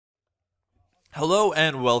Hello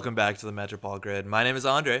and welcome back to the Metropole Grid. My name is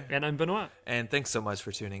Andrej. And I'm Benoit. And thanks so much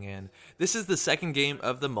for tuning in. This is the second game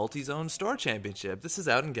of the MultiZone Store Championship. This is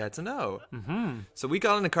out in Gatineau. So we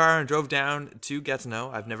got in the car and drove down to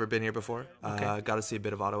Gatineau. I've never been here before. Got to see a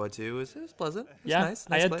bit of Ottawa too. It was pleasant. It was nice.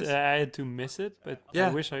 I place. had to miss it, but I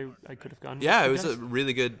wish I could have gone. Yeah, it was a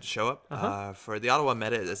really good show up. For the Ottawa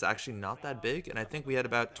Meta, it's actually not that big. And I think we had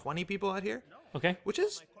about 20 people out here. Okay. Which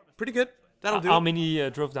is pretty good. That'll do. How many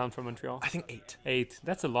drove down from Montreal? I think 8. 8.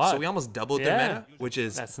 That's a lot. So we almost doubled their meta, which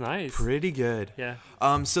is that's nice. Pretty good. Yeah.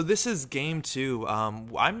 So this is game 2.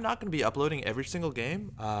 I'm not going to be uploading every single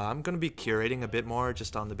game. I'm going to be curating a bit more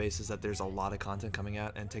just on the basis that there's a lot of content coming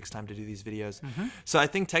out and it takes time to do these videos. So I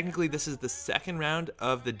think technically this is the second round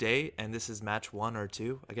of the day and this is match 1 or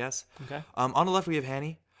 2, I guess. Okay. On the left we have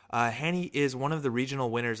Hany. Hany is one of the regional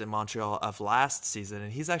winners in Montreal of last season,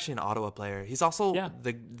 and he's actually an Ottawa player. He's also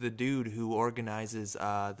the dude who organizes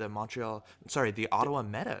the Ottawa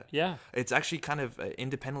Meta. Yeah. It's actually kind of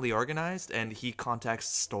independently organized, and he contacts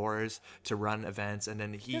stores to run events, and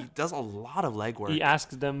then he does a lot of legwork. He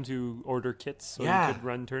asks them to order kits so he could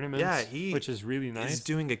run tournaments, which is really nice. He's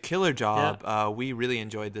doing a killer job. Yeah. We really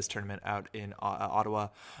enjoyed this tournament out in Ottawa.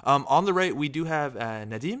 On the right, we do have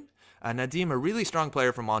Nadim. Nadim, a really strong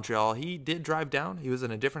player from Montreal. He did drive down. He was in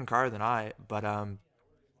a different car than I, but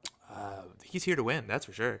he's here to win, that's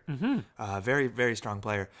for sure. Very, very strong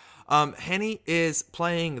player. Hany is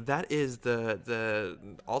playing, that is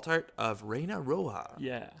the alt art of Reina Roja.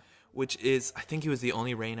 Yeah. Which is, I think he was the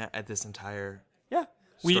only Reina at this entire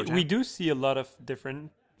We do see a lot of different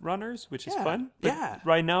runners, which is fun. But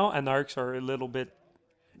right now, Anarchs are a little bit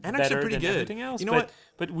Anarchs are pretty than good. Everything else, you know what?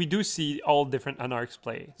 But we do see all different Anarchs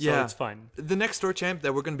play, so it's fun. The next store champ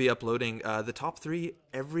that we're going to be uploading, the top 3,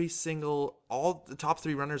 all the top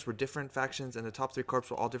 3 runners were different factions, and the top 3 corps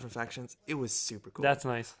were all different factions. It was super cool. That's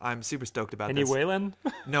nice. I'm super stoked about this. Any Wayland?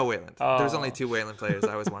 No Wayland. There's only 2 Wayland players.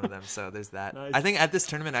 I was one of them, so there's that. Nice. I think at this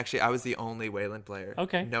tournament, actually, I was the only Wayland player.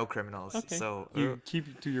 Okay. No criminals. Okay. So you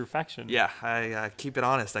keep to your faction. Yeah, I keep it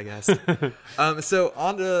honest, I guess. So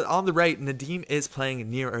on the right, Nadim is playing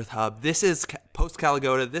Near Earth Hub. This is post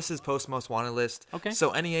Caligota. This is post Most Wanted list. Okay.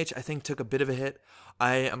 So NEH, I think, took a bit of a hit.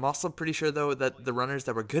 I am also pretty sure, though, that the runners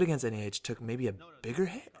that were good against NEH took maybe a bigger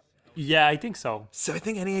hit. Yeah, I think so. So I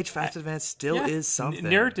think NEH Fast Advance still is something.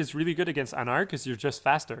 Nerd is really good against Anar because you're just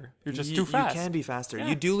faster. You're just too fast. You can be faster. Yeah.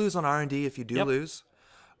 You do lose on R&D if you do lose.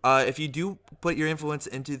 If you do put your influence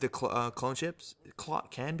into the clone chips,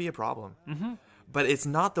 can be a problem. But it's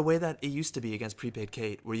not the way that it used to be against Prepaid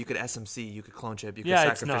Kate, where you could SMC, you could clone chip, you could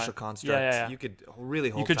sacrificial construct, you could really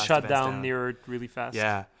hold. You could fast shut down Near Earth really fast.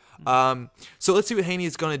 Yeah. So let's see what Hany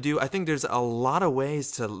is going to do. I think there's a lot of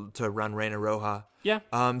ways to run Reina Roja. Yeah.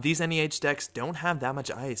 These NEH decks don't have that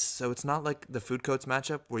much ice, so it's not like the Food Coats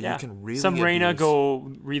matchup where you can really Some abuse. Reina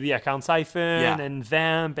go really account siphon and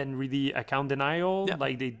vamp and really account denial. Yeah.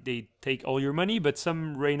 Like they take all your money, but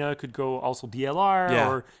some Reina could go also DLR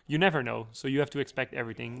or you never know. So you have to expect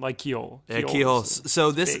everything, like Keyhole. Yeah, Keyhole.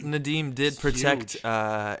 So this Nadim did protect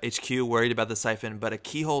HQ, worried about the siphon, but a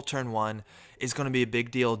Keyhole turn 1 is going to be a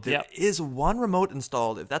big deal. There is one remote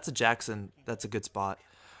installed. If that's a Jackson, that's a good spot.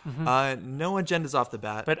 No agendas off the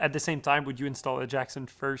bat. But at the same time, would you install a Jackson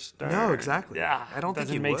first? No, exactly. Yeah, I don't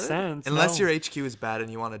think you make would. sense. Unless your HQ is bad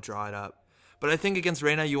and you want to draw it up. But I think against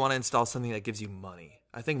Reina, you want to install something that gives you money.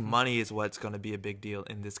 I think money is what's going to be a big deal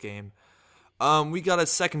in this game. We got a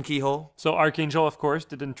second Keyhole. So Archangel, of course,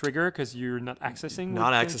 didn't trigger because you're not accessing.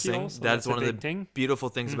 Not accessing. Keyhole, so that's one of the beautiful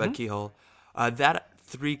things about Keyhole. That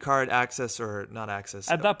 3-card access or not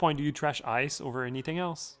access. At that point, do you trash ice over anything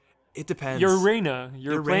else? It depends. You're Reina.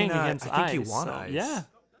 You're playing Reina, against ice. I think you want ice. Yeah.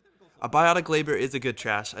 A Biotic Labor is a good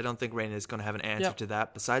trash. I don't think Reina is going to have an answer to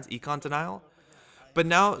that besides Econ Denial. But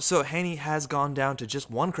now, so Hany has gone down to just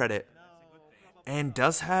 1 credit. And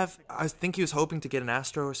does have, I think he was hoping to get an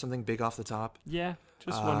Astro or something big off the top. Yeah,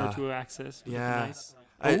 just 1 or 2 access. Yeah. Nice.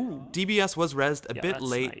 DBS was rezzed a bit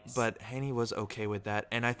late, nice. but Hany was okay with that.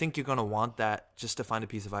 And I think you're going to want that just to find a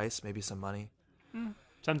piece of ice, maybe some money.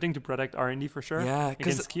 Something to protect R&D for sure. Yeah,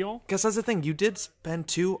 against Keel. Because that's the thing. You did spend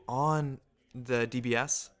 2 on the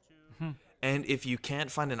DBS. And if you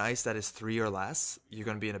can't find an ice that is 3 or less, you're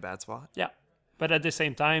going to be in a bad spot. Yeah. But at the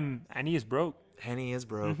same time, Hany is broke. Hany is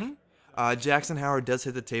broke. Jackson Howard does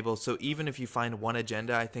hit the table, so even if you find 1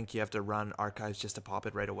 agenda, I think you have to run Archives just to pop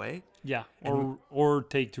it right away. Yeah, or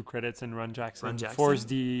take 2 credits and run Jackson.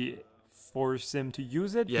 Force him to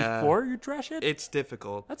use it before you trash it? It's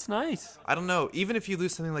difficult. That's nice. I don't know. Even if you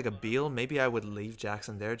lose something like a Beal, maybe I would leave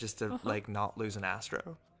Jackson there just to like not lose an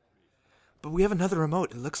Astro. But we have another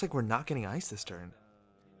remote. It looks like we're not getting ice this turn.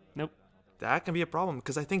 Nope. that can be a problem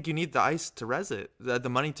because I think you need the ice to res it, the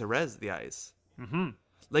money to res the ice.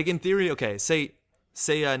 Like in theory, okay, say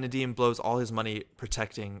Nadim blows all his money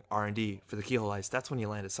protecting R&D for the keyhole ice. That's when you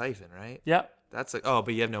land a siphon, right? Yeah. That's like, oh,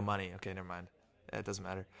 but you have no money. Okay, never mind. It doesn't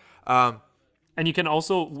matter. And you can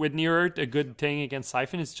also, with Near Earth, a good thing against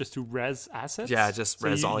Siphon is just to res assets. Yeah, just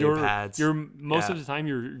res all your pads. Most of the time,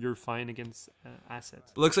 you're fine against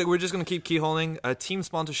assets. Looks like we're just going to keep keyholing. A team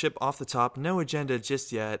sponsorship off the top. No agenda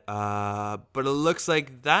just yet. But it looks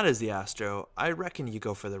like that is the Astro. I reckon you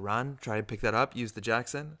go for the run. Try to pick that up. Use the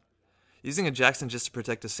Jackson. Using a Jackson just to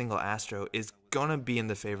protect a single Astro is going to be in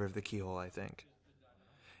the favor of the keyhole, I think.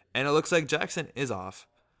 And it looks like Jackson is off.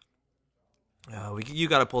 You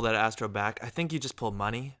got to pull that Astro back. I think you just pull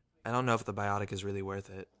money. I don't know if the Biotic is really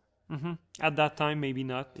worth it. At that time, maybe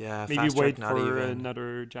not. Yeah, maybe wait not for even.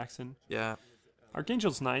 Another Jackson. Yeah.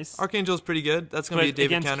 Archangel's nice. Archangel's pretty good. That's going to be a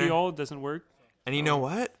David against counter. Keyhole, it doesn't work. And you know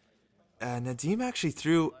what? Nadim actually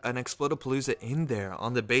threw an Explodapalooza in there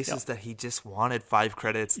on the basis that he just wanted 5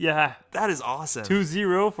 credits. Yeah. That is awesome.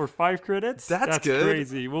 2-0 for 5 credits? That's good.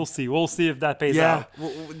 Crazy. We'll see. We'll see if that pays out.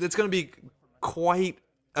 Well, it's going to be quite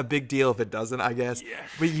a big deal if it doesn't, I guess. Yeah.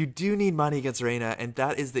 But you do need money against Reina, and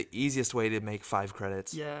that is the easiest way to make 5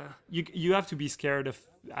 credits. Yeah. You have to be scared of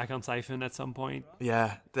Account Siphon at some point.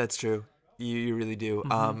 Yeah, that's true. You really do.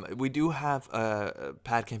 We do have a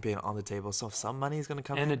pad campaign on the table, so if some money is going to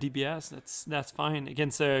come and in. a DBS, that's fine.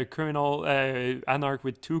 Against a criminal Anarch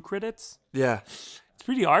with 2 credits. Yeah. It's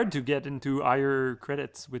pretty hard to get into higher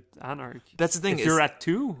credits with Anarch. That's the thing. If you're at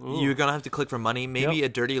 2, you're going to have to click for money. Maybe a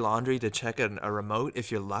Dirty Laundry to check a remote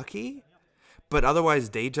if you're lucky. But otherwise,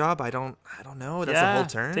 day job, I don't know. That's a whole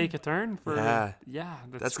turn. Take a turn for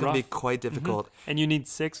that's going to be quite difficult. And you need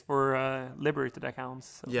 6 for liberated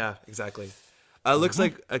accounts. So. Yeah, exactly. Looks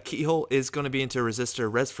like a keyhole is going to be into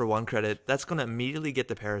resistor res for 1 credit. That's going to immediately get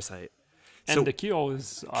the parasite. And so the keyhole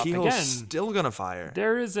is up keyhole's again. Still going to fire.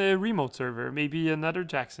 There is a remote server, maybe another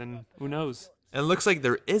Jackson. Who knows? And it looks like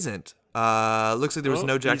there isn't. Looks like there was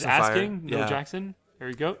no Jackson he's fire. asking, no Jackson. There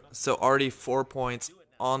we go. So already 4 points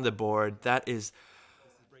on the board. That is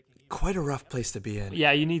quite a rough place to be in.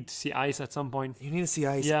 Yeah, you need to see ice at some point. You need to see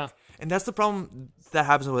ice. Yeah. And that's the problem that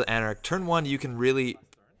happens with Anarch. Turn 1, you can really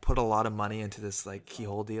put a lot of money into this like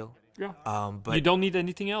keyhole deal. Yeah. But you don't need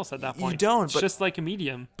anything else at that point. You don't. It's just like a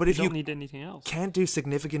medium. But you if don't you need anything else. Can't do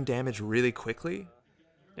significant damage really quickly.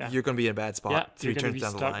 Yeah. You're going to be in a bad spot 3 turns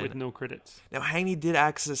down the line. You're going to be stuck with no credits. Now, Hany did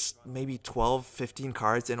access maybe 12, 15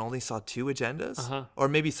 cards and only saw 2 agendas. Or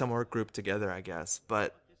maybe some were grouped together, I guess.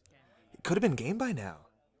 But it could have been game by now.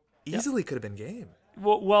 Easily could have been game.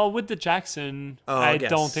 Well, with the Jackson, I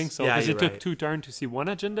don't think so. Because it took 2 turns to see 1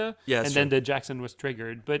 agenda. Yeah, and then the Jackson was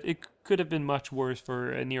triggered. But it could have been much worse for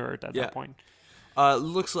a Near Earth at that point.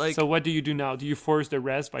 Looks like... So what do you do now? Do you force the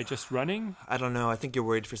res by just running? I don't know. I think you're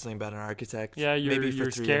worried for something about an Architect. Yeah, maybe for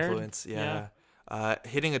you're 3 scared. influence. Yeah.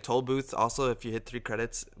 Hitting a toll booth, also, if you hit 3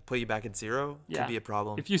 credits, put you back at 0, could be a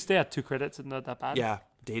problem. If you stay at 2 credits, it's not that bad. Yeah,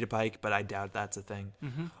 data pike, but I doubt that's a thing.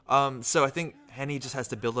 So I think Hany just has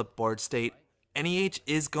to build up board state. NEH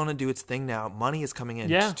is going to do its thing now. Money is coming in.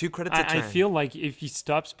 Yeah. 2 credits a turn. I feel like if he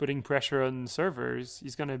stops putting pressure on servers,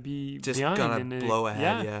 he's going to be just behind. Going to blow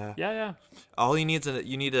ahead, Yeah. All you need is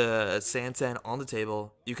you need a Sansan on the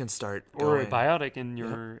table. You can start going. Or a Biotic in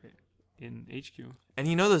your in HQ. And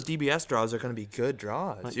you know those DBS draws are going to be good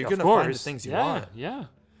draws. You're going to find the things you want. Yeah.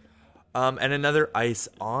 And another ice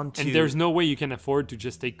onto... And there's no way you can afford to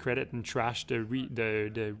just take credit and trash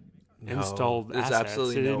the installed assets.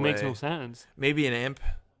 Absolutely no It makes way. no sense. Maybe an imp,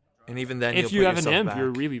 and even then if you you'll have put an yourself imp, back. you're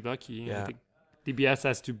really lucky. Yeah. I think DBS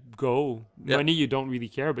has to go. Money you don't really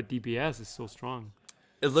care, but DBS is so strong.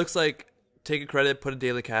 It looks like take a credit, put a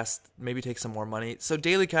daily cast, maybe take some more money. So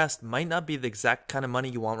daily cast might not be the exact kind of money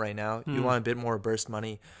you want right now. You want a bit more burst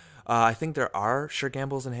money. I think there are sure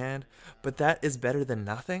gambles in hand, but that is better than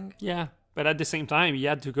nothing. Yeah. But at the same time, he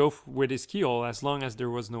had to go with his keyhole as long as there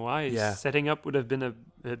was no ice. Yeah. Setting up would have been a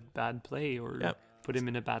bad play or put him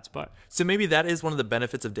in a bad spot. So maybe that is one of the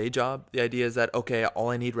benefits of day job. The idea is that, okay,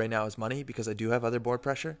 all I need right now is money because I do have other board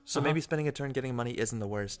pressure. So maybe spending a turn getting money isn't the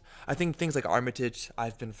worst. I think things like Armitage,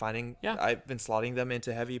 I've been finding, I've been slotting them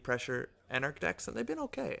into heavy pressure Anarch decks, and they've been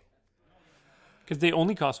okay. Because they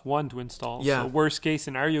only cost 1 to install. Yeah. So worst case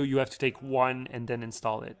scenario, you have to take 1 and then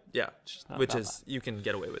install it. Yeah, which is, you can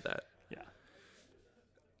get away with that. Yeah.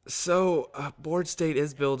 So, board state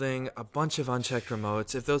is building a bunch of unchecked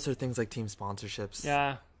remotes. If those are things like team sponsorships,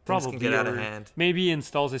 probably can get out of hand. Maybe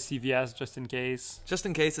installs a CVS just in case. Just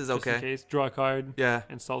in case is okay. Just in case. Draw a card. Yeah.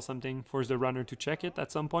 Install something. Force the runner to check it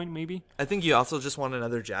at some point, maybe. I think you also just want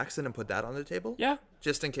another Jackson and put that on the table. Yeah.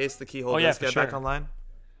 Just in case the keyhole does get back online.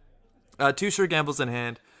 2 sure gambles in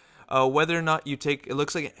hand. Whether or not you take, it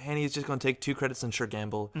looks like Hany is just going to take 2 credits and sure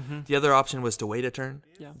gamble. The other option was to wait a turn,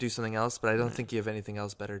 do something else, but I don't think you have anything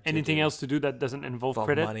else better. Anything else to do that doesn't involve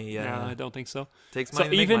credit? Money, yeah. No, I don't think so. Takes money.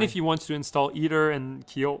 So even if you want to install Eater and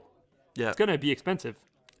keel, it's going to be expensive.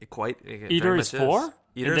 Eater is 4,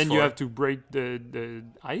 Eater and then is 4. you have to break the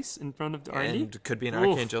ice in front of the R&D. And it could be an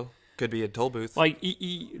Archangel, could be a toll booth. Like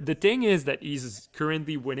the thing is that he's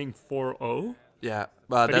currently winning 4-0. Yeah,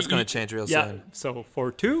 that's going to change real soon. Yeah, so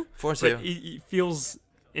 4-2. 4-2. But he feels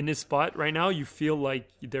in his spot right now. You feel like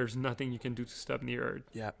there's nothing you can do to stop near.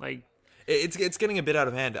 Yeah, like it's getting a bit out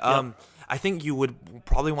of hand. I think you would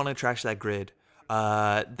probably want to trash that grid.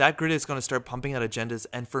 That grid is going to start pumping out agendas,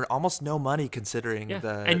 and for almost no money, considering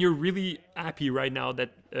the. And you're really happy right now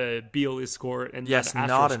that Beal is scored and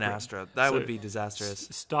not an Astra. That would be disastrous.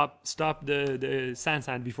 Stop the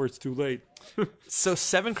Sansan before it's too late. So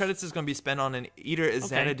 7 credits is going to be spent on an Eater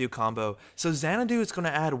Xanadu combo. So Xanadu is going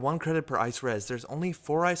to add 1 credit per ice res. There's only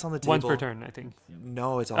 4 ice on the table. Once per turn, I think.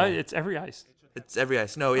 No, it's all. It's every ice. It's every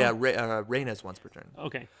ice. No, Reina's once per turn.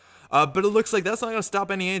 Okay. But it looks like that's not going to stop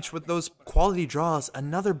NEH with those quality draws.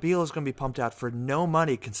 Another Beal is going to be pumped out for no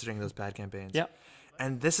money, considering those bad campaigns. Yeah.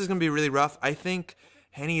 And this is going to be really rough. I think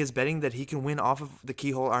Hany is betting that he can win off of the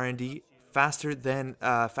keyhole R&D faster than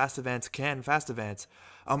Fast Advance can Fast Advance.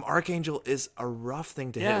 Archangel is a rough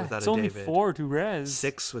thing to hit without a David. It's only 4 to res.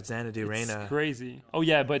 6 with Xanadu Reina. It's crazy. Oh,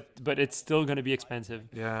 yeah, but it's still going to be expensive.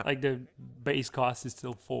 Yeah. Like, the base cost is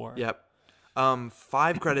still 4. Yep.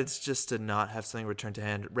 5 credits just to not have something returned to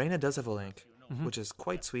hand. Reina does have a link, which is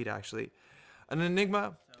quite sweet, actually. An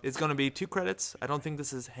Enigma is going to be 2 credits. I don't think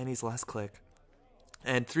this is Hany's last click.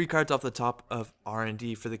 And 3 cards off the top of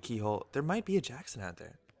R&D for the keyhole. There might be a Jackson out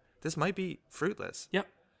there. This might be fruitless. Yep.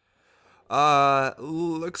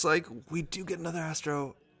 Looks like we do get another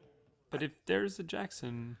Astro. But if there's a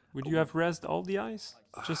Jackson, would you have resed all the ice?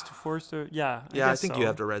 Just to force the... Yeah, I think you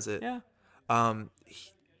have to res it. Yeah.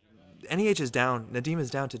 NEH is down. Nadim is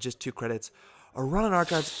down to just 2 credits. A run on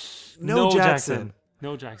archives. No Jackson.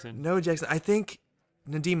 No Jackson. No Jackson. I think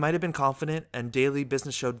Nadim might have been confident, and Daily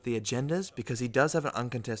Business showed the agendas because he does have an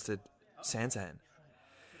uncontested Sansan.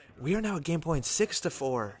 We are now at game point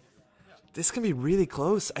 6-4. This can be really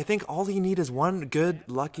close. I think all you need is 1 good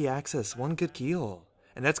lucky access, 1 good keyhole.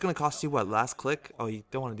 And that's going to cost you, what, last click? Oh, you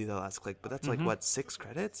don't want to do that last click, but that's like, what, 6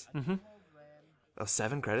 credits? Oh,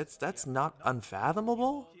 7 credits? That's not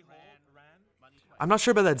unfathomable? I'm not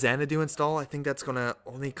sure about that Xanadu install. I think that's going to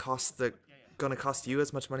only cost you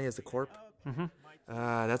as much money as the Corp.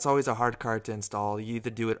 That's always a hard card to install. You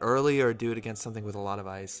either do it early or do it against something with a lot of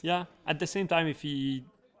ice. Yeah. At the same time, if he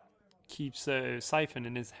keeps a Siphon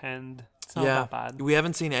in his hand, it's not that bad. We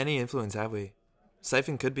haven't seen any influence, have we?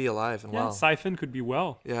 Siphon could be alive and well. Yeah, Siphon could be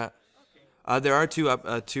well. Yeah. There are 2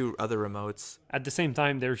 other remotes. At the same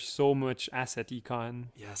time, there's so much asset econ.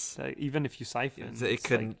 Yes. That even if you Siphon,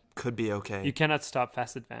 it could be okay. You cannot stop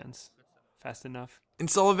Fast Advance fast enough.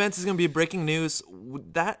 Install events is going to be breaking news.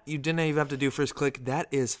 That you didn't even have to do first click. That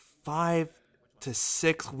is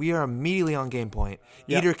 5-6. We are immediately on game point.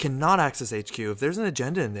 Yep. Eater cannot access HQ. If there's an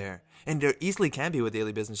agenda in there, and there easily can be with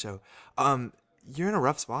Daily Business Show, you're in a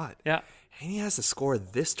rough spot. Yeah. Hany has to score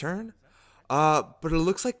this turn. But it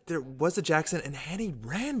looks like there was a Jackson, and Hany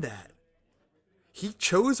ran that. He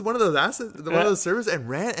chose one of those assets, one of those servers, and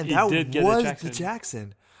ran, and that was the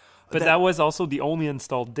Jackson. But that was also the only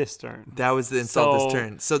installed this turn. That was the installed this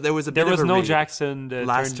turn. So there was a bit there of was a no read. Jackson the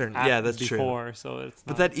last turn. Yeah, that's before, true. So it's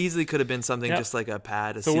but that easily could have been something just like a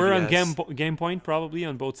pad. A so CVS. We're on game point probably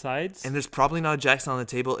on both sides. And there's probably not a Jackson on the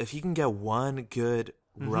table. If he can get 1 good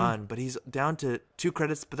run, but he's down to 2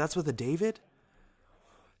 credits, but that's with a David.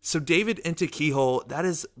 So David into Keyhole, that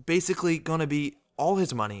is basically going to be all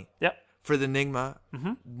his money. Yep. For the Enigma,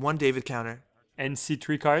 1 David counter. And see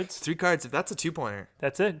 3 cards. 3 cards. If that's a 2-pointer.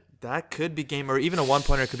 That's it. That could be game, or even a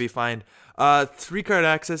 1-pointer could be fine. 3-card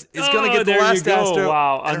access is going to get the last Astro.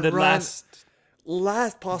 Wow, on the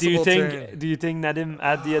last possible turn. Do you think Nadim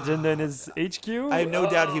had the agenda in his HQ? I have no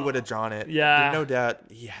doubt he would have drawn it. Yeah. There's no doubt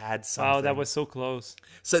he had something. Wow, that was so close.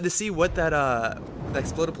 So to see what that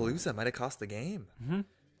Explodapalooza might have cost the game.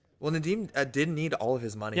 Well, Nadim did need all of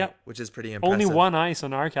his money, which is pretty impressive. Only 1 ice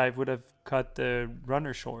on Archive would have cut the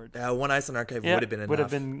runner short. 1 ice on Archive would have been enough. Would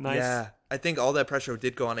have been nice. Yeah, I think all that pressure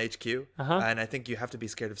did go on HQ, and I think you have to be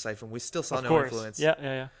scared of Siphon. We still saw no influence.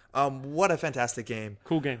 Yeah. What a fantastic game.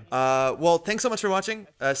 Cool game. Well, thanks so much for watching.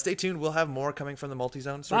 Stay tuned. We'll have more coming from the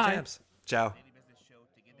MultiZone Store Champs. Ciao.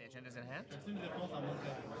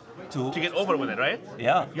 To get over with it, right?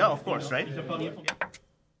 Yeah. Yeah, of course, right?